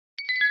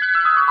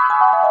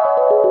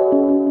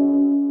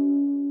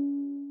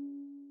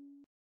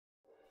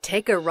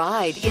Take a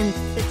ride in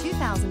the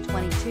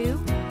 2022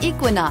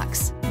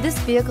 Equinox. This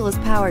vehicle is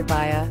powered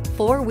by a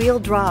four-wheel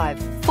drive,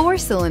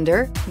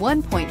 four-cylinder,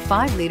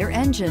 1.5-liter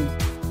engine.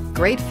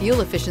 Great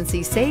fuel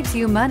efficiency saves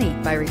you money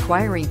by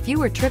requiring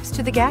fewer trips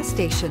to the gas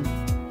station.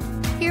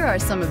 Here are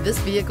some of this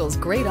vehicle's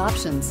great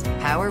options: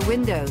 power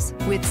windows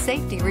with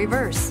safety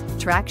reverse,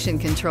 traction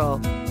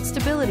control,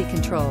 stability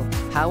control,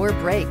 power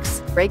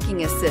brakes,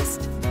 braking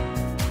assist.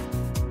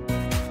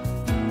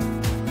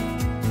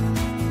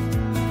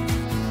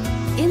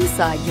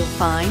 Inside you'll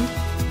find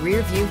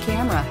rear view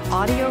camera,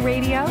 audio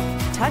radio,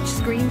 touch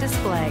screen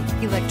display,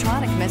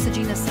 electronic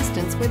messaging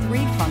assistance with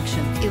read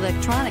function,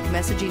 electronic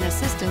messaging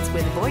assistance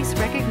with voice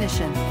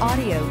recognition,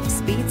 audio,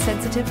 speed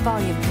sensitive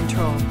volume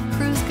control,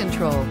 cruise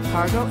control,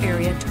 cargo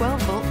area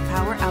 12-volt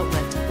power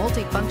outlet,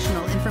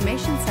 multifunctional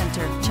information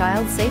center,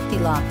 child safety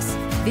locks,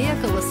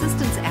 vehicle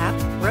assistance app,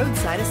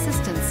 roadside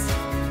assistance.